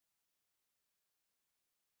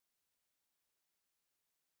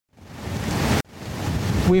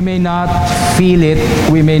We may not feel it,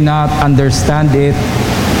 we may not understand it,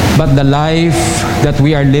 but the life that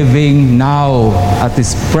we are living now at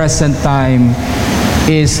this present time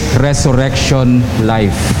is resurrection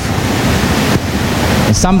life.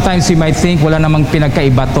 And sometimes we might think, wala namang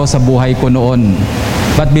pinagkaiba to sa buhay ko noon.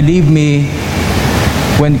 But believe me,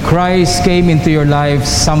 when Christ came into your life,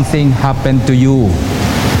 something happened to you.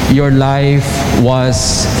 Your life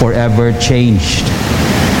was forever changed.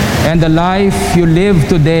 And the life you live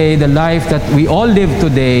today, the life that we all live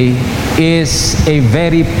today, is a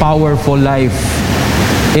very powerful life.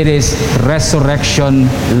 It is resurrection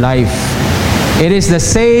life. It is the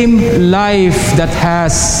same life that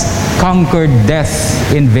has conquered death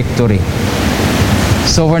in victory.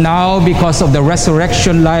 So for now, because of the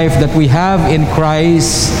resurrection life that we have in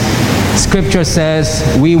Christ, Scripture says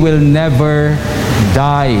we will never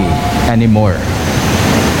die anymore.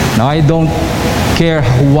 Now, I don't care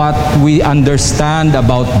what we understand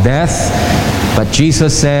about death, but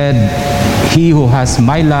Jesus said, "He who has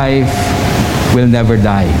my life will never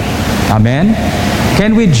die." Amen?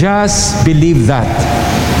 Can we just believe that?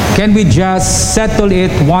 Can we just settle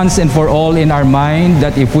it once and for all in our mind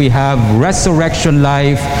that if we have resurrection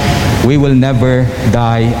life, we will never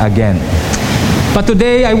die again? But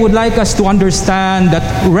today, I would like us to understand that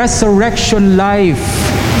resurrection life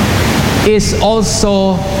is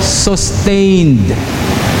also sustained.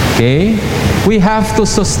 Okay? We have to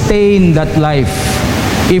sustain that life.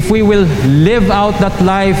 If we will live out that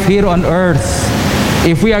life here on earth,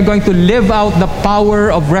 if we are going to live out the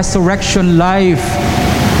power of resurrection life,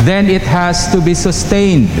 then it has to be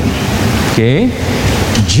sustained. Okay?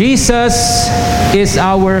 Jesus is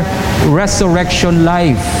our resurrection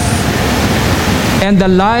life. And the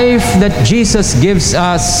life that Jesus gives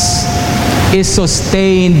us is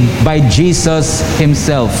sustained by Jesus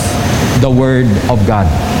Himself, the Word of God.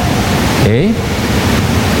 Okay?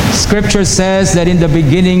 Scripture says that in the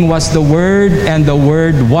beginning was the Word, and the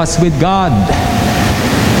Word was with God.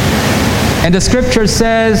 And the Scripture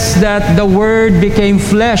says that the Word became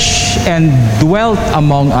flesh and dwelt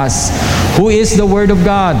among us. Who is the Word of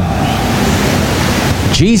God?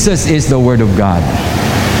 Jesus is the Word of God.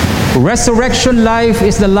 Resurrection life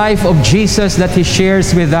is the life of Jesus that He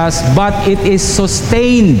shares with us, but it is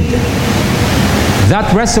sustained. That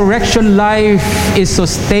resurrection life is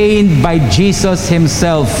sustained by Jesus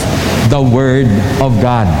Himself, the Word of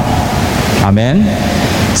God. Amen?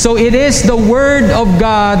 So it is the Word of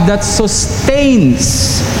God that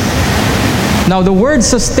sustains. Now, the word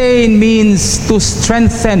sustain means to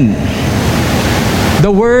strengthen. The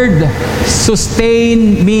word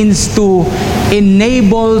sustain means to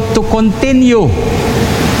enable to continue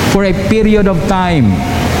for a period of time.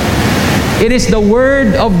 It is the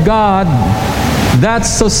Word of God that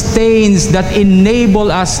sustains, that enable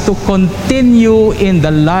us to continue in the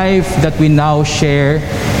life that we now share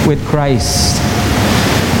with Christ.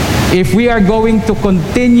 If we are going to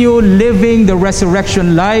continue living the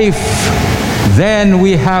resurrection life, then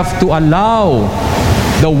we have to allow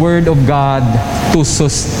the Word of God to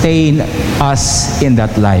sustain us in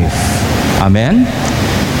that life. Amen?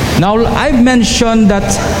 Now, I've mentioned that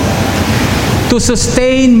to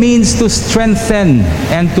sustain means to strengthen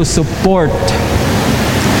and to support.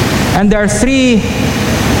 And there are three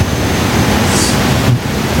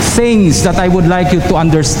things that I would like you to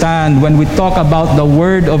understand when we talk about the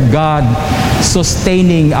Word of God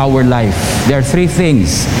sustaining our life. There are three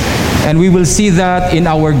things. And we will see that in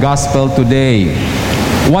our gospel today.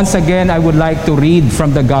 Once again, I would like to read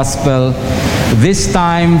from the gospel, this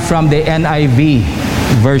time from the NIV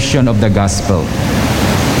version of the gospel.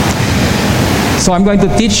 So I'm going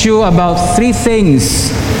to teach you about three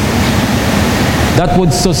things that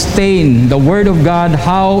would sustain the Word of God,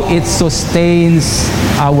 how it sustains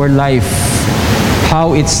our life,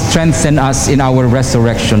 how it strengthens us in our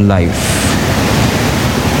resurrection life.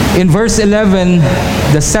 In verse 11,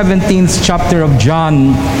 the 17th chapter of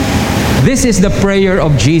John, this is the prayer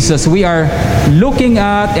of Jesus. We are looking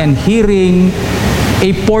at and hearing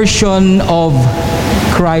a portion of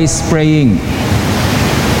Christ praying.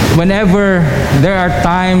 Whenever there are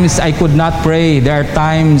times I could not pray, there are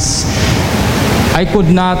times I could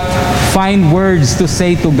not find words to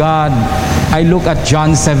say to God, I look at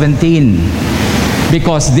John 17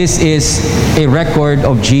 because this is a record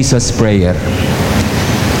of Jesus' prayer.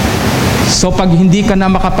 So pag hindi ka na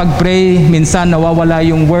makapag-pray, minsan nawawala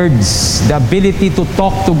yung words, the ability to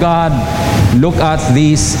talk to God, look at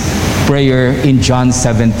this prayer in John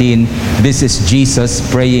 17. This is Jesus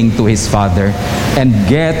praying to His Father. And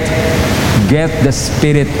get the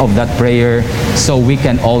spirit of that prayer so we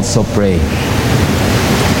can also pray.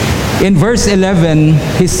 In verse 11,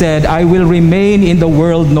 he said, I will remain in the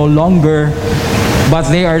world no longer, but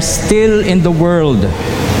they are still in the world.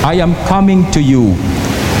 I am coming to you.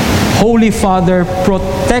 Holy Father,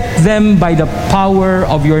 protect them by the power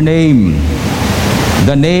of your name,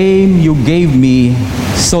 the name you gave me,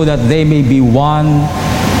 so that they may be one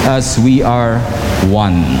as we are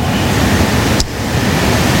one.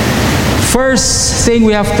 First thing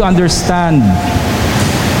we have to understand,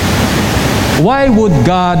 why would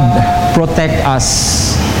God protect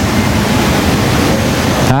us?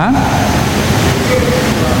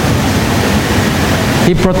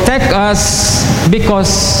 He protects us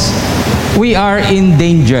because we are in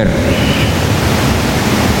danger.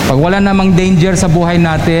 Pag wala namang danger sa buhay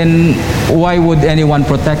natin, why would anyone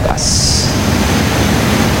protect us?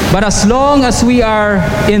 But as long as we are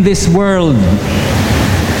in this world,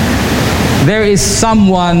 there is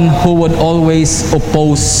someone who would always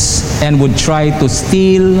oppose and would try to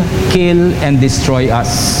steal, kill, and destroy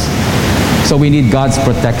us. So we need God's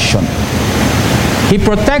protection. He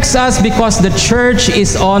protects us because the church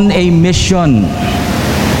is on a mission.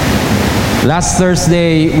 Last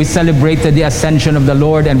Thursday, we celebrated the ascension of the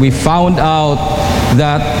Lord, and we found out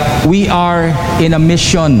that we are in a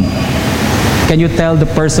mission. Can you tell the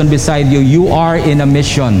person beside you, you are in a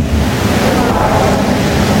mission?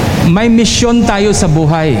 May mission tayo sa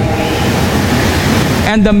buhay.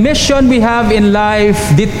 And the mission we have in life,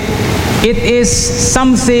 it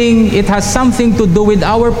has something to do with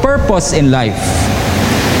our purpose in life.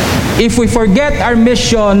 If we forget our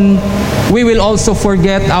mission, we will also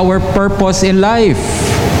forget our purpose in life.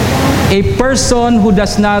 A person who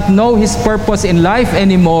does not know his purpose in life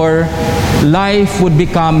anymore, life would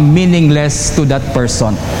become meaningless to that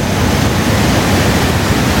person.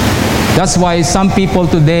 That's why some people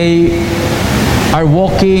today are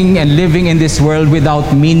walking and living in this world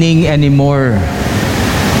without meaning anymore.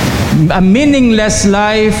 A meaningless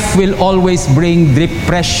life will always bring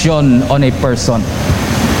depression on a person.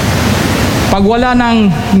 Pag wala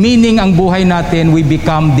ng meaning ang buhay natin, we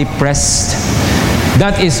become depressed.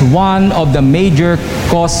 That is one of the major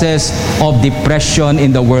causes of depression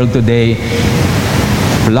in the world today.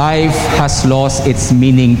 Life has lost its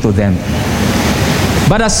meaning to them.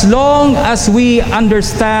 But as long as we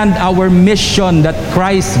understand our mission that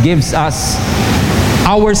Christ gives us,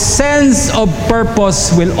 our sense of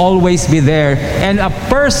purpose will always be there. And a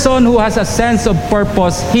person who has a sense of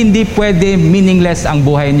purpose, hindi pwede meaningless ang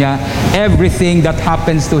buhay niya. Everything that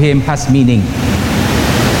happens to him has meaning.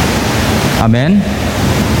 Amen?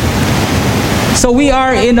 So we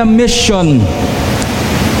are in a mission.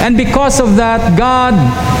 And because of that, God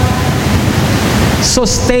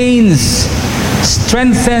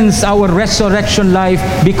strengthens our resurrection life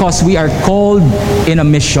because we are called in a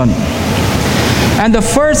mission. And the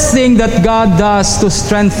first thing that God does to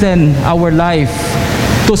strengthen our life,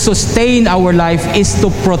 to sustain our life, is to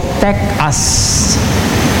protect us.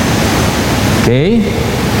 Okay?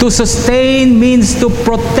 To sustain means to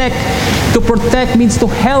protect. To protect means to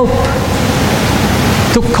help,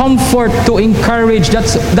 to comfort, to encourage.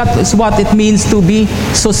 That is what it means to be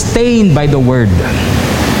sustained by the Word.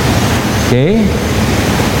 Okay?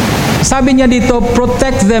 Sabi niya dito,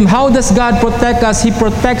 protect them. How does God protect us? He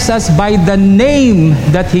protects us by the name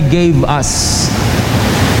that He gave us.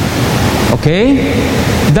 Okay?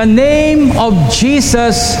 The name of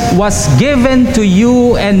Jesus was given to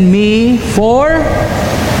you and me for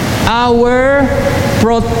our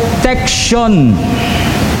protection.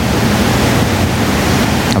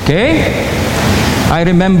 Okay? I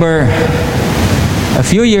remember a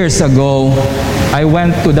few years ago, I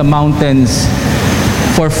went to the mountains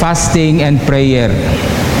for fasting and prayer.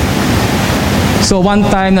 So one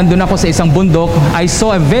time, nandun ako sa isang bundok, I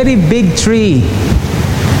saw a very big tree.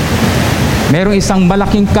 Merong isang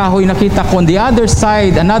malaking kahoy nakita ko. On the other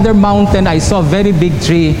side, another mountain, I saw a very big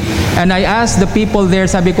tree. And I asked the people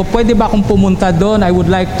there, sabi ko, pwede ba akong pumunta doon? I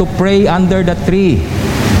would like to pray under the tree.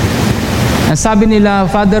 And sabi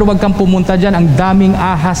nila, Father, wag kang pumunta dyan. Ang daming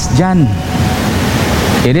ahas dyan.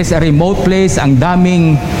 It is a remote place. Ang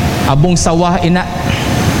daming abong sawah ina.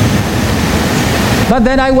 But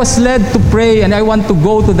then I was led to pray and I want to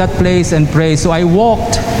go to that place and pray. So I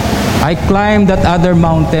walked. I climbed that other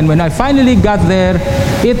mountain. When I finally got there,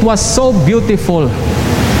 it was so beautiful.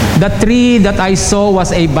 The tree that I saw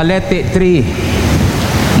was a balete tree.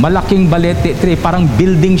 Malaking balete tree. Parang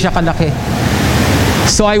building siya kalaki.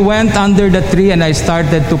 So I went under the tree and I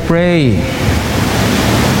started to pray.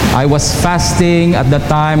 I was fasting at that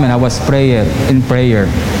time and I was in prayer.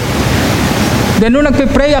 Then nung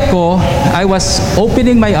nagpe-pray ako, I was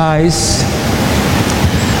opening my eyes.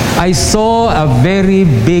 I saw a very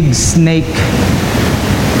big snake.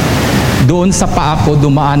 doon sa paa ko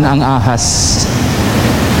dumaan ang ahas.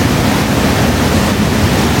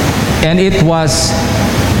 And it was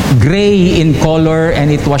gray in color and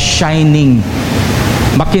it was shining.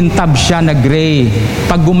 Makintab siya na gray.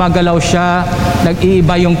 Pag gumagalaw siya,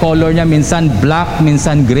 nag-iiba yung color niya. Minsan black,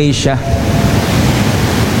 minsan gray siya.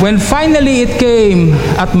 When finally it came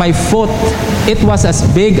at my foot, it was as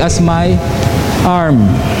big as my arm.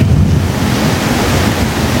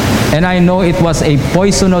 And I know it was a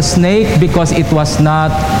poisonous snake because it was not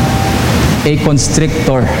a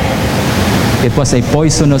constrictor. It was a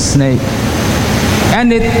poisonous snake.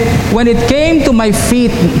 And when it came to my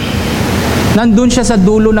feet, nandun siya sa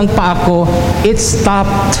dulo ng paa ko, it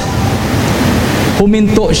stopped.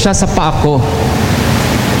 Huminto siya sa paa ko.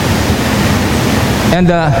 And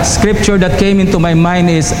the scripture that came into my mind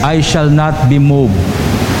is, I shall not be moved.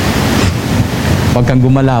 Huwag kang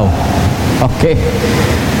gumalaw. Okay.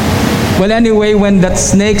 Well, anyway, when that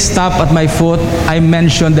snake stopped at my foot, I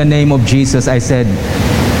mentioned the name of Jesus. I said,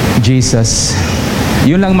 Jesus.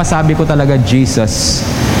 Yun lang masabi ko talaga, Jesus.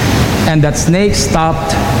 And that snake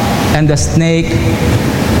stopped, and the snake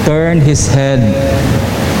turned his head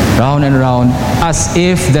round and round as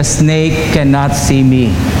if the snake cannot see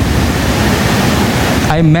me.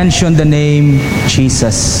 I mentioned the name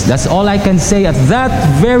Jesus. That's all I can say. At that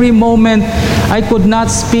very moment, I could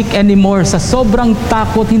not speak anymore. Sa sobrang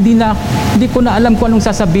takot, hindi ko na alam kung anong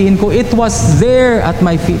sasabihin ko. It was there at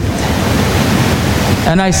my feet.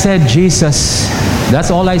 And I said, Jesus.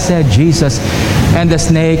 That's all I said, Jesus. And the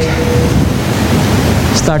snake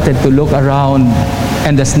started to look around,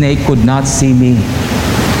 and the snake could not see me.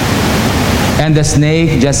 And the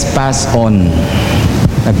snake just passed on.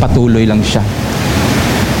 Nagpatuloy lang siya.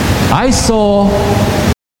 I saw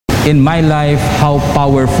in my life how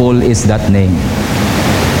powerful is that name.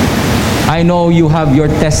 I know you have your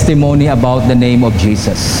testimony about the name of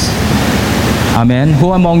Jesus. Amen.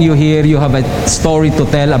 Who among you here, you have a story to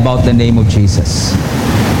tell about the name of Jesus?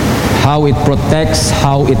 How it protects,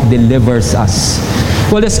 how it delivers us.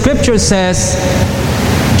 Well, the scripture says,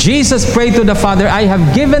 Jesus prayed to the Father, I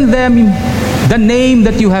have given them the name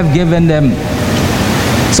that you have given them,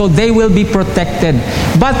 so they will be protected.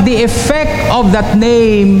 But the effect of that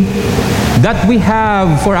name that we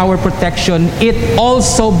have for our protection, it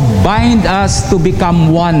also binds us to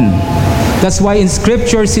become one. That's why in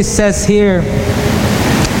scriptures it says here,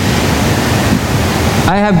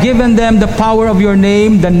 I have given them the power of your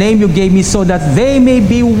name, the name you gave me, so that they may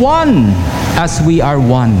be one as we are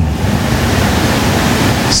one.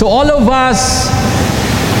 So all of us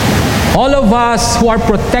who are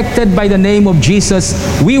protected by the name of Jesus,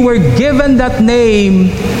 we were given that name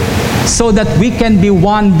so that we can be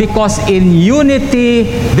one, because in unity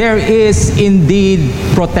there is indeed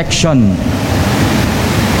protection.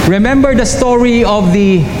 Remember the story of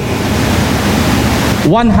the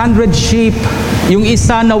 100 sheep, yung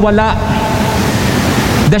isa na wala.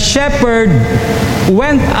 The shepherd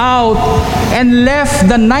went out and left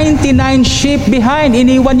the 99 sheep behind.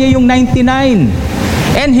 Iniwan niya yung 99.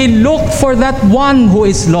 And he looked for that one who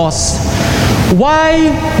is lost.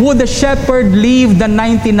 Why would the shepherd leave the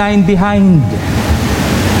 99 behind?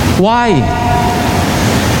 Why?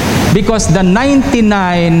 Because the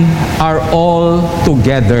 99 are all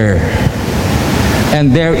together.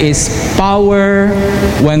 And there is power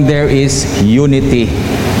when there is unity.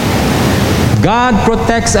 God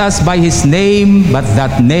protects us by His name, but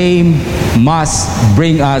that name must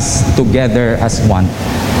bring us together as one.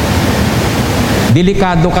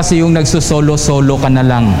 Delikado kasi yung nagsusolo-solo ka na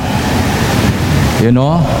lang. You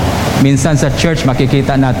know? Minsan sa church,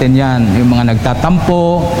 makikita natin yan. Yung mga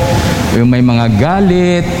nagtatampo, yung may mga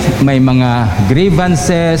galit, may mga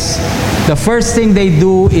grievances. The first thing they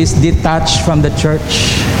do is detach from the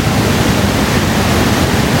church.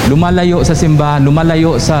 Lumalayo sa simbahan,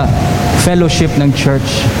 lumalayo sa fellowship ng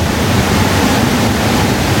church.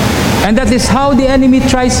 And that is how the enemy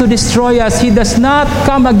tries to destroy us. He does not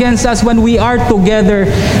come against us when we are together.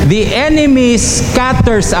 The enemy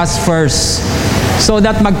scatters us first, so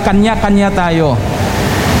that magkanya-kanya tayo.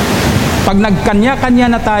 Pag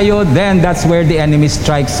nagkanya-kanya na tayo, then that's where the enemy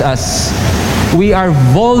strikes us. We are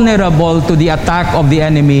vulnerable to the attack of the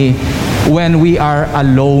enemy when we are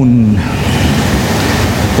alone.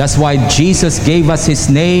 That's why Jesus gave us His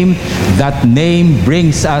name. That name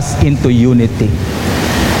brings us into unity.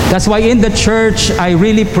 That's why in the church, I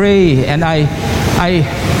really pray and I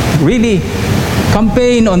really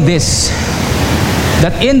campaign on this.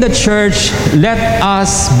 That in the church, let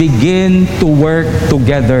us begin to work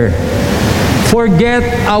together. Forget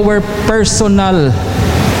our personal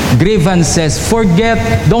grievances.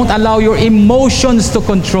 Don't allow your emotions to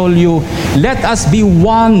control you. Let us be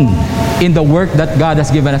one in the work that God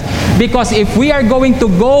has given us. Because if we are going to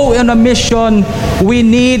go on a mission, we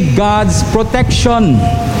need God's protection.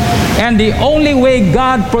 And the only way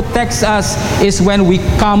God protects us is when we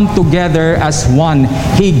come together as one.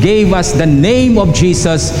 He gave us the name of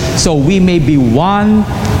Jesus so we may be one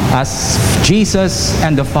as Jesus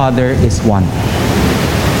and the Father is one.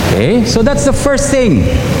 Okay, so that's the first thing.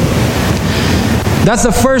 That's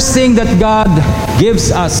the first thing that God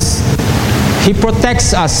gives us. He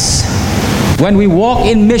protects us. When we walk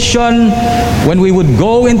in mission, when we would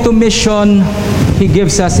go into mission, He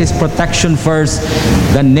gives us His protection first.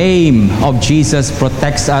 The name of Jesus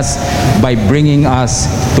protects us by bringing us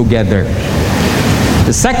together.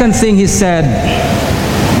 The second thing He said,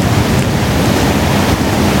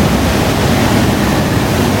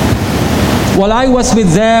 while I was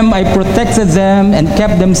with them, I protected them and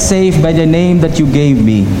kept them safe by the name that you gave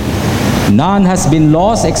me. None has been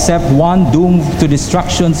lost except one doomed to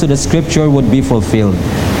destruction, so the scripture would be fulfilled.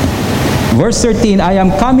 Verse 13, I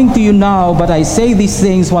am coming to you now, but I say these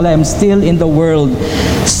things while I am still in the world,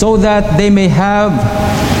 so that they may have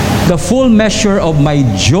the full measure of my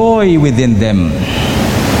joy within them.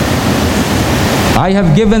 I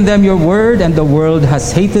have given them your word, and the world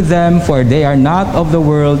has hated them, for they are not of the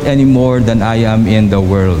world any more than I am in the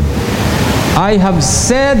world. I have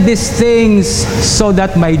said these things so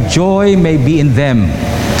that my joy may be in them.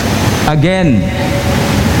 Again,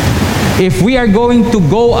 if we are going to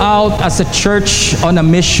go out as a church on a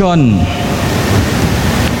mission,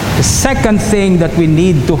 the second thing that we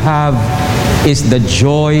need to have is the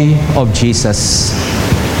joy of Jesus.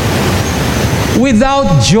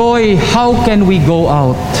 Without joy, how can we go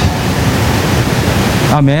out?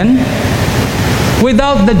 Amen?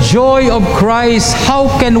 Without the joy of Christ, how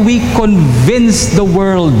can we convince the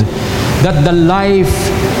world that the life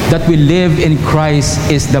that we live in Christ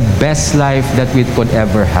is the best life that we could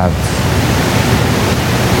ever have?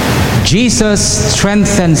 Jesus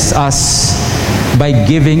strengthens us by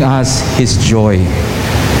giving us His joy.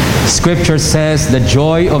 Scripture says the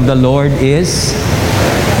joy of the Lord is,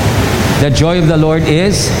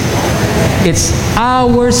 it's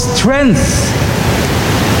our strength.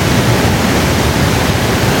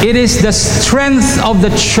 It is the strength of the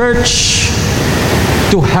church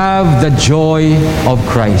to have the joy of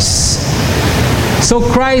Christ. So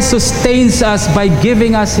Christ sustains us by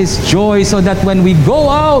giving us His joy so that when we go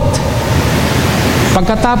out,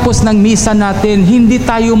 pagkatapos ng misa natin, hindi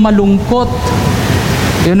tayo malungkot.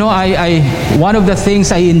 You know, one of the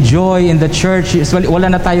things I enjoy in the church is wala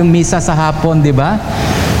na tayong misa sa hapon, di ba?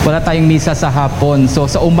 Wala tayong misa sa hapon. So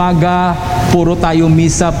sa umaga, puro tayong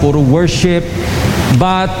misa, puro worship.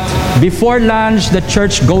 But before lunch, the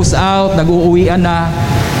church goes out, nag-uuwian na.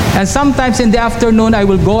 And sometimes in the afternoon, I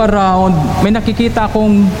will go around. May nakikita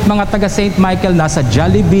akong mga taga St. Michael nasa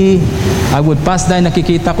Jollibee. I would pass by,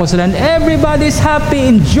 nakikita ko sila. And everybody's happy,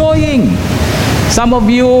 enjoying. Some of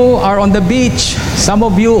you are on the beach. Some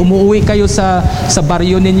of you, umuwi kayo sa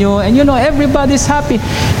baryo ninyo. And you know, everybody's happy.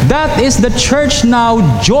 That is the church now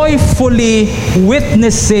joyfully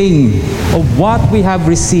witnessing of what we have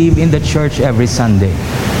received in the church every Sunday.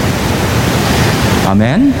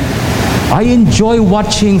 Amen? I enjoy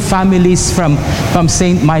watching families from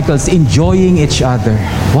St. Michael's enjoying each other.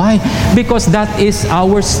 Why? Because that is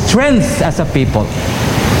our strength as a people.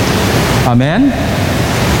 Amen?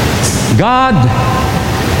 God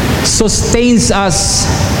sustains us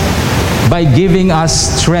by giving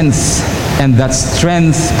us strength, and that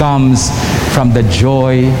strength comes from the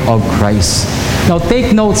joy of Christ. Now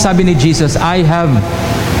take note, sabi ni Jesus, I have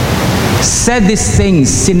said these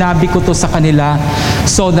things, sinabi ko to sa kanila,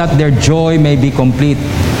 so that their joy may be complete.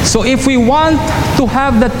 So if we want to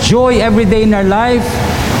have that joy every day in our life,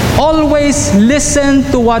 always listen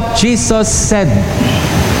to what Jesus said.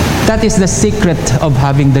 That is the secret of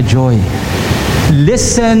having the joy.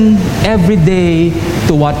 Listen every day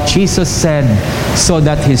to what Jesus said so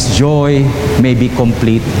that His joy may be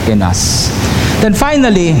complete in us. Then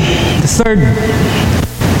finally, the third,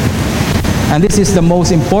 and this is the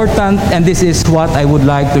most important, and this is what I would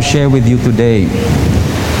like to share with you today.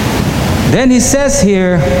 Then He says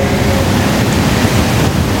here,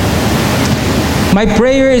 my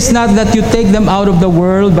prayer is not that you take them out of the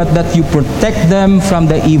world, but that you protect them from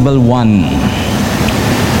the evil one.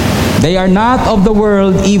 They are not of the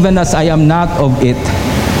world, even as I am not of it.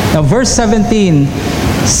 Now verse 17,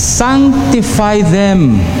 sanctify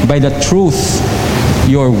them by the truth.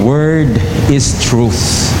 Your word is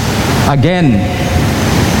truth. Again,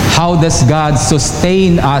 how does God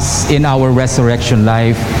sustain us in our resurrection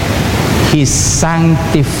life? He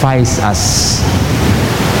sanctifies us.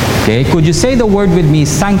 Okay, could you say the word with me,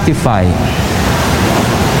 sanctify?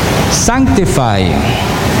 Sanctify.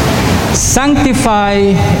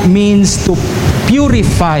 Sanctify means to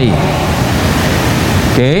purify.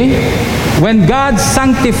 Okay? When God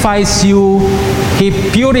sanctifies you, He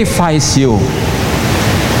purifies you.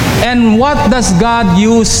 And what does God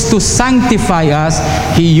use to sanctify us?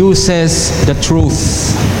 He uses the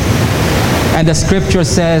truth. And the scripture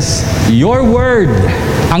says, your word,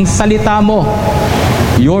 ang salita mo,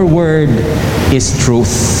 your word is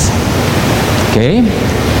truth. Okay?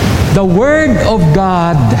 The word of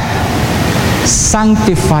God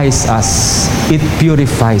sanctifies us. It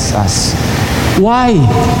purifies us. Why?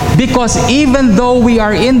 Because even though we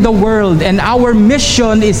are in the world and our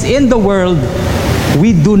mission is in the world,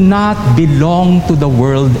 we do not belong to the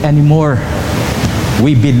world anymore.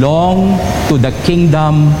 We belong to the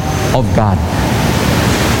kingdom of God.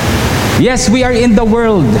 Yes, we are in the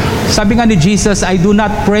world. Sabi nga ni Jesus, I do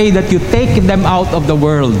not pray that you take them out of the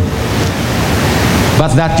world,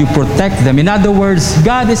 but that you protect them. In other words,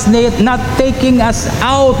 God is not taking us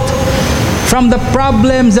out from the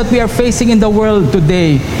problems that we are facing in the world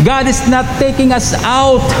today. God is not taking us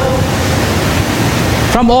out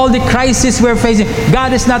from all the crises we're facing.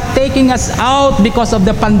 God is not taking us out because of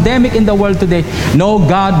the pandemic in the world today. No,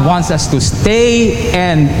 God wants us to stay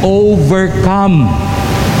and overcome.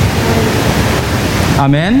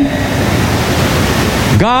 Amen?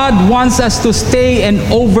 God wants us to stay and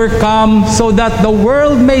overcome so that the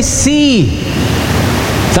world may see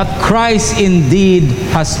that Christ indeed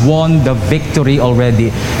has won the victory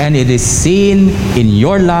already. And it is seen in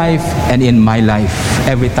your life and in my life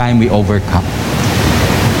every time we overcome.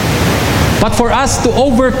 But for us to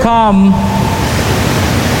overcome,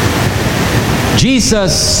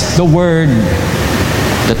 Jesus, the Word,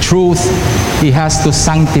 the truth, He has to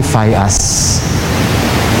sanctify us.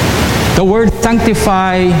 The word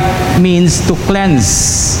sanctify means to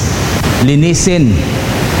cleanse, linisin.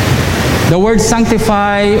 The word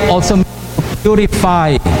sanctify also means to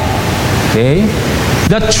purify. Okay?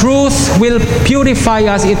 The truth will purify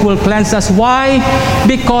us, it will cleanse us. Why?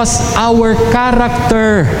 Because our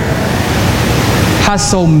character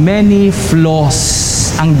has so many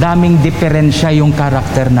flaws. Ang daming diferensya yung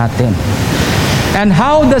character natin. And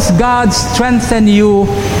how does God strengthen you?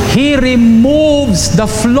 He removes the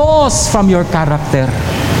flaws from your character.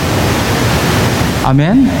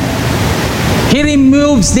 Amen? He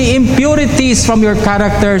removes the impurities from your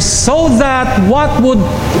character so that what would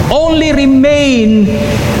only remain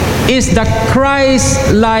is the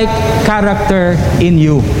Christ-like character in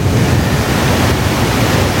you.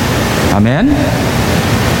 Amen?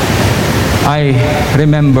 I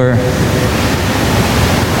remember,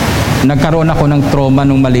 nagkaroon ako ng trauma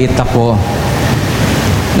nung maliit ako.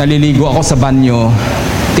 Naliligo ako sa banyo,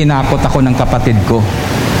 tinakot ako ng kapatid ko.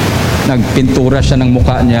 Nagpintura siya ng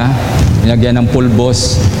mukha niya, nilagyan ng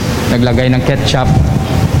pulbos, naglagay ng ketchup.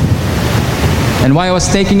 And while I was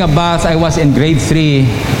taking a bath, I was in grade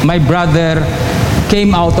 3, my brother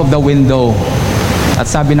came out of the window. At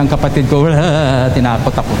sabi ng kapatid ko,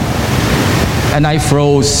 tinakot ako. And I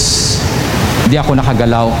froze. Di ako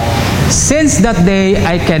nakagalaw. Since that day,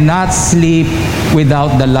 I cannot sleep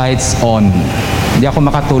without the lights on. Di ako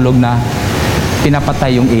makatulog na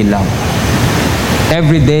pinapatay yung ilaw.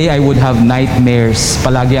 Every day, I would have nightmares.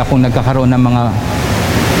 Palagi akong nagkakaroon ng mga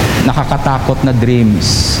nakakatakot na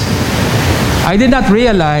dreams. I did not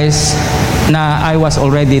realize na I was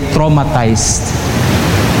already traumatized.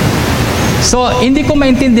 So, hindi ko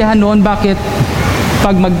maintindihan noon bakit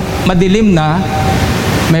pag madilim na,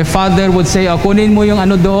 my father would say, oh, kunin mo yung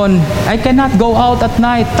ano doon. I cannot go out at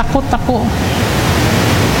night. Takot ako.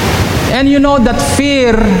 And you know that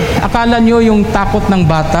fear, akala nyo yung takot ng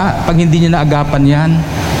bata, pag hindi nyo naagapan yan,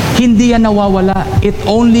 hindi yan nawawala. It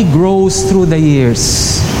only grows through the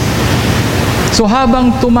years. So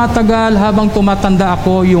habang tumatagal, habang tumatanda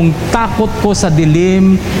ako, yung takot ko sa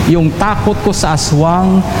dilim, yung takot ko sa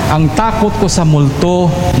aswang, ang takot ko sa multo,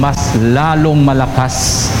 mas lalong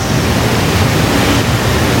malakas.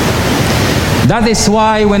 That is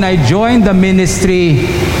why when I joined the ministry,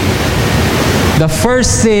 the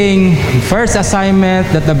first assignment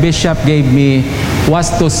that the bishop gave me was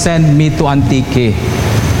to send me to Antique.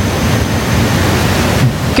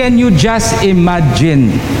 Can you just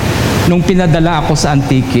imagine nung pinadala ako sa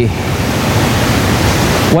Antique?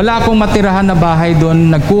 Wala akong matirahan na bahay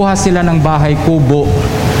doon. Nagkuha sila ng bahay kubo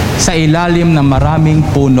sa ilalim ng maraming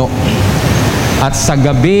puno. At sa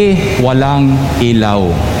gabi, walang ilaw.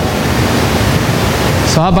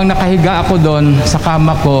 So habang nakahiga ako doon sa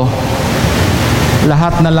kama ko,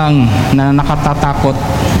 lahat na lang na nakatatakot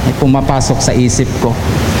May pumapasok sa isip ko.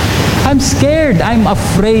 I'm scared. I'm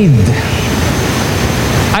afraid.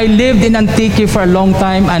 I lived in Antique for a long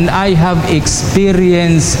time and I have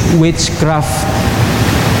experienced witchcraft.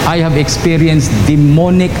 I have experienced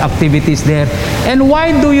demonic activities there. And why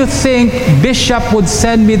do you think Bishop would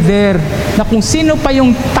send me there? Na kung sino pa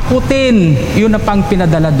yung takutin, yun na pang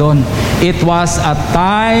pinadala doon. It was a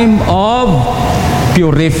time of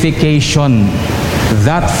purification.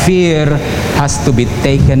 That fear has to be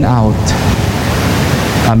taken out.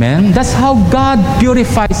 Amen? That's how God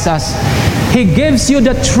purifies us. He gives you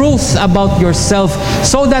the truth about yourself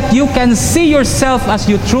so that you can see yourself as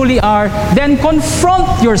you truly are, then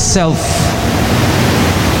confront yourself,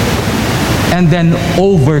 and then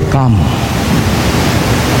overcome.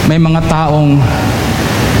 May mga taong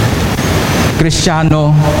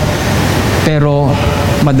Kristiyano pero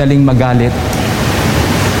madaling magalit.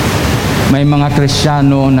 May mga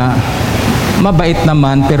Kristiyano na mabait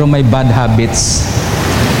naman pero may bad habits.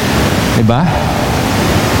 Diba?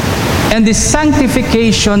 And the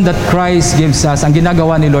sanctification that Christ gives us, ang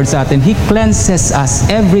ginagawa ni Lord sa atin, He cleanses us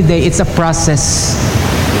every day. It's a process.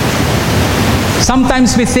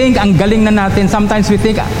 Sometimes we think, ang galing na natin. Sometimes we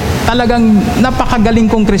think, talagang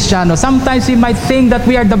napakagaling kong Kristiyano. Sometimes we might think that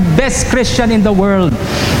we are the best Christian in the world.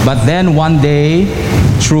 But then one day,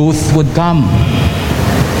 truth would come.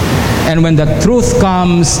 And when the truth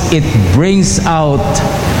comes, it brings out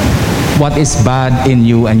what is bad in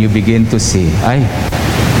you and you begin to see, ay,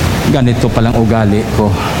 ganito palang ugali ko.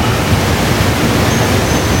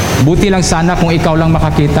 Buti lang sana kung ikaw lang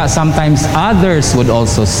makakita, sometimes others would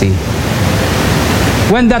also see.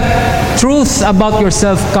 When that truth about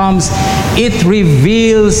yourself comes, it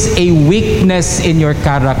reveals a weakness in your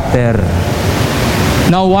character.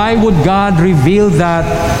 Now, why would God reveal that?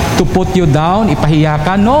 To put you down, ipahiya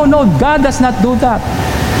ka? No, God does not do that.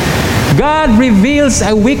 God reveals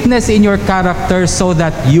a weakness in your character so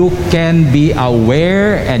that you can be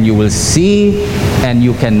aware and you will see and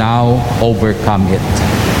you can now overcome it.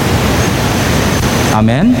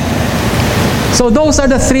 Amen? So those are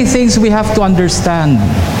the three things we have to understand.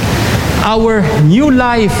 Our new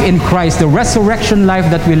life in Christ, the resurrection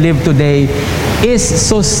life that we live today, is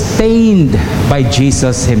sustained by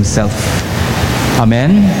Jesus Himself.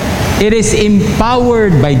 Amen? It is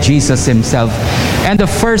empowered by Jesus Himself. And the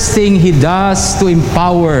first thing He does to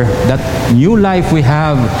empower that new life we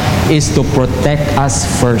have is to protect us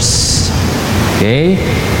first. Okay?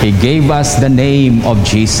 He gave us the name of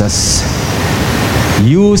Jesus.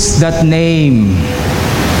 Use that name.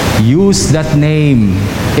 Use that name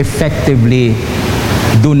effectively.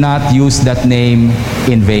 Do not use that name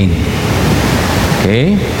in vain.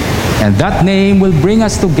 Okay? And that name will bring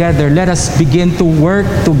us together. Let us begin to work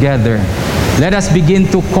together. Let us begin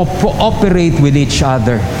to cooperate with each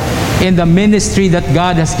other in the ministry that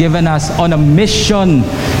God has given us on a mission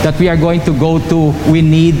that we are going to go to. We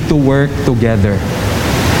need to work together.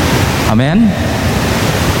 Amen?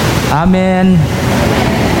 Amen.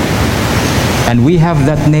 And we have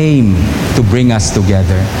that name to bring us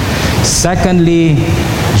together. Secondly,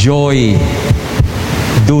 joy.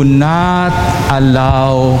 Do not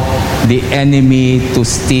allow the enemy to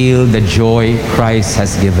steal the joy Christ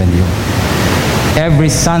has given you. Every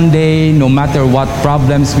Sunday, no matter what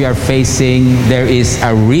problems we are facing, there is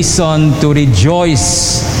a reason to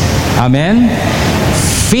rejoice. Amen?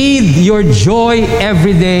 Feed your joy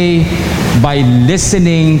every day by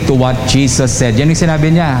listening to what Jesus said. Yan yung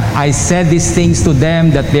sinabi niya. I said these things to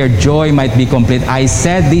them that their joy might be complete. I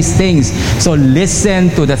said these things. So listen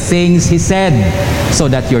to the things He said so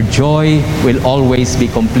that your joy will always be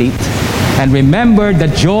complete. And remember, the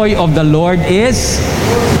joy of the Lord is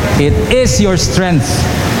your strength.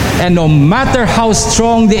 And no matter how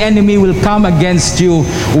strong the enemy will come against you,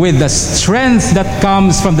 with the strength that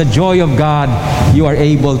comes from the joy of God, you are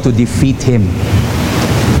able to defeat him.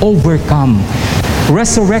 Overcome.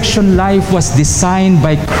 Resurrection life was designed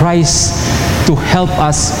by Christ to help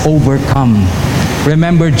us overcome.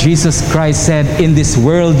 Remember, Jesus Christ said, in this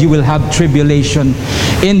world you will have tribulation.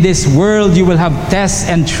 In this world you will have tests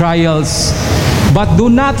and trials. But do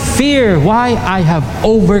not fear. Why? I have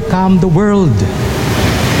overcome the world.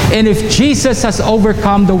 And if Jesus has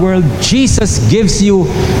overcome the world, Jesus gives you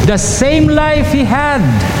the same life He had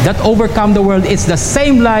that overcome the world. It's the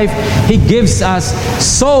same life He gives us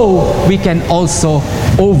so we can also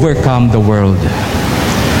overcome the world.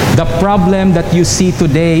 The problem that you see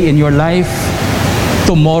today in your life,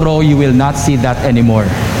 tomorrow you will not see that anymore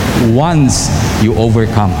once you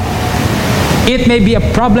overcome. It may be a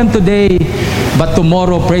problem today, but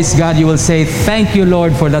tomorrow, praise God, you will say, thank you,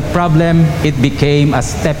 Lord, for that problem. It became a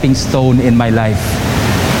stepping stone in my life.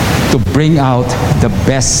 to bring out the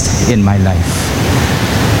best in my life.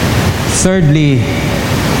 Thirdly,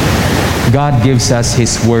 God gives us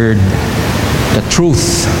His Word, the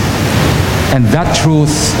truth. And that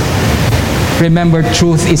truth, remember,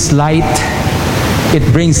 truth is light. It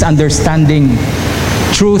brings understanding.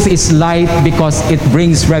 Truth is light because it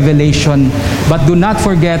brings revelation. But do not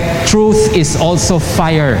forget, truth is also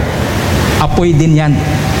fire. Apoy din yan.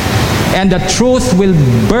 And the truth will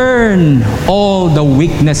burn all the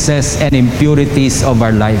weaknesses and impurities of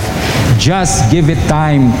our life. Just give it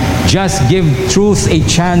time. Just give truth a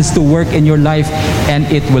chance to work in your life, and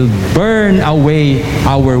it will burn away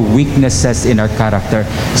our weaknesses in our character,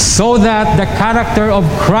 so that the character of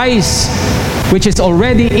Christ, which is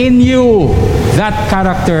already in you, that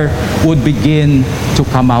character would begin to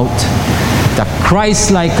come out. The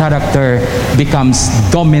Christ-like character becomes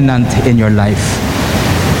dominant in your life.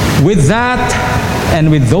 With that,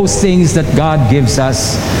 and with those things that God gives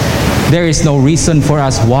us, there is no reason for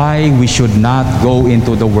us why we should not go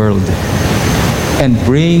into the world and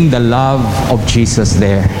bring the love of Jesus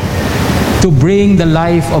there, to bring the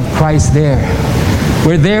life of Christ there.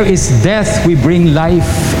 Where there is death, we bring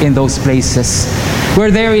life in those places.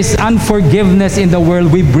 Where there is unforgiveness in the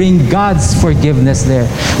world, we bring God's forgiveness there.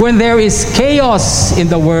 When there is chaos in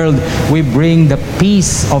the world, we bring the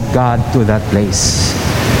peace of God to that place.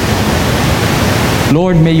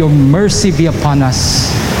 Lord, may your mercy be upon us.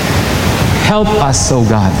 Help us, O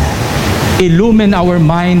God. Illumine our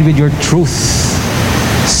mind with your truth.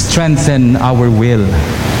 Strengthen our will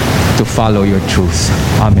to follow your truth.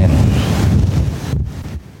 Amen.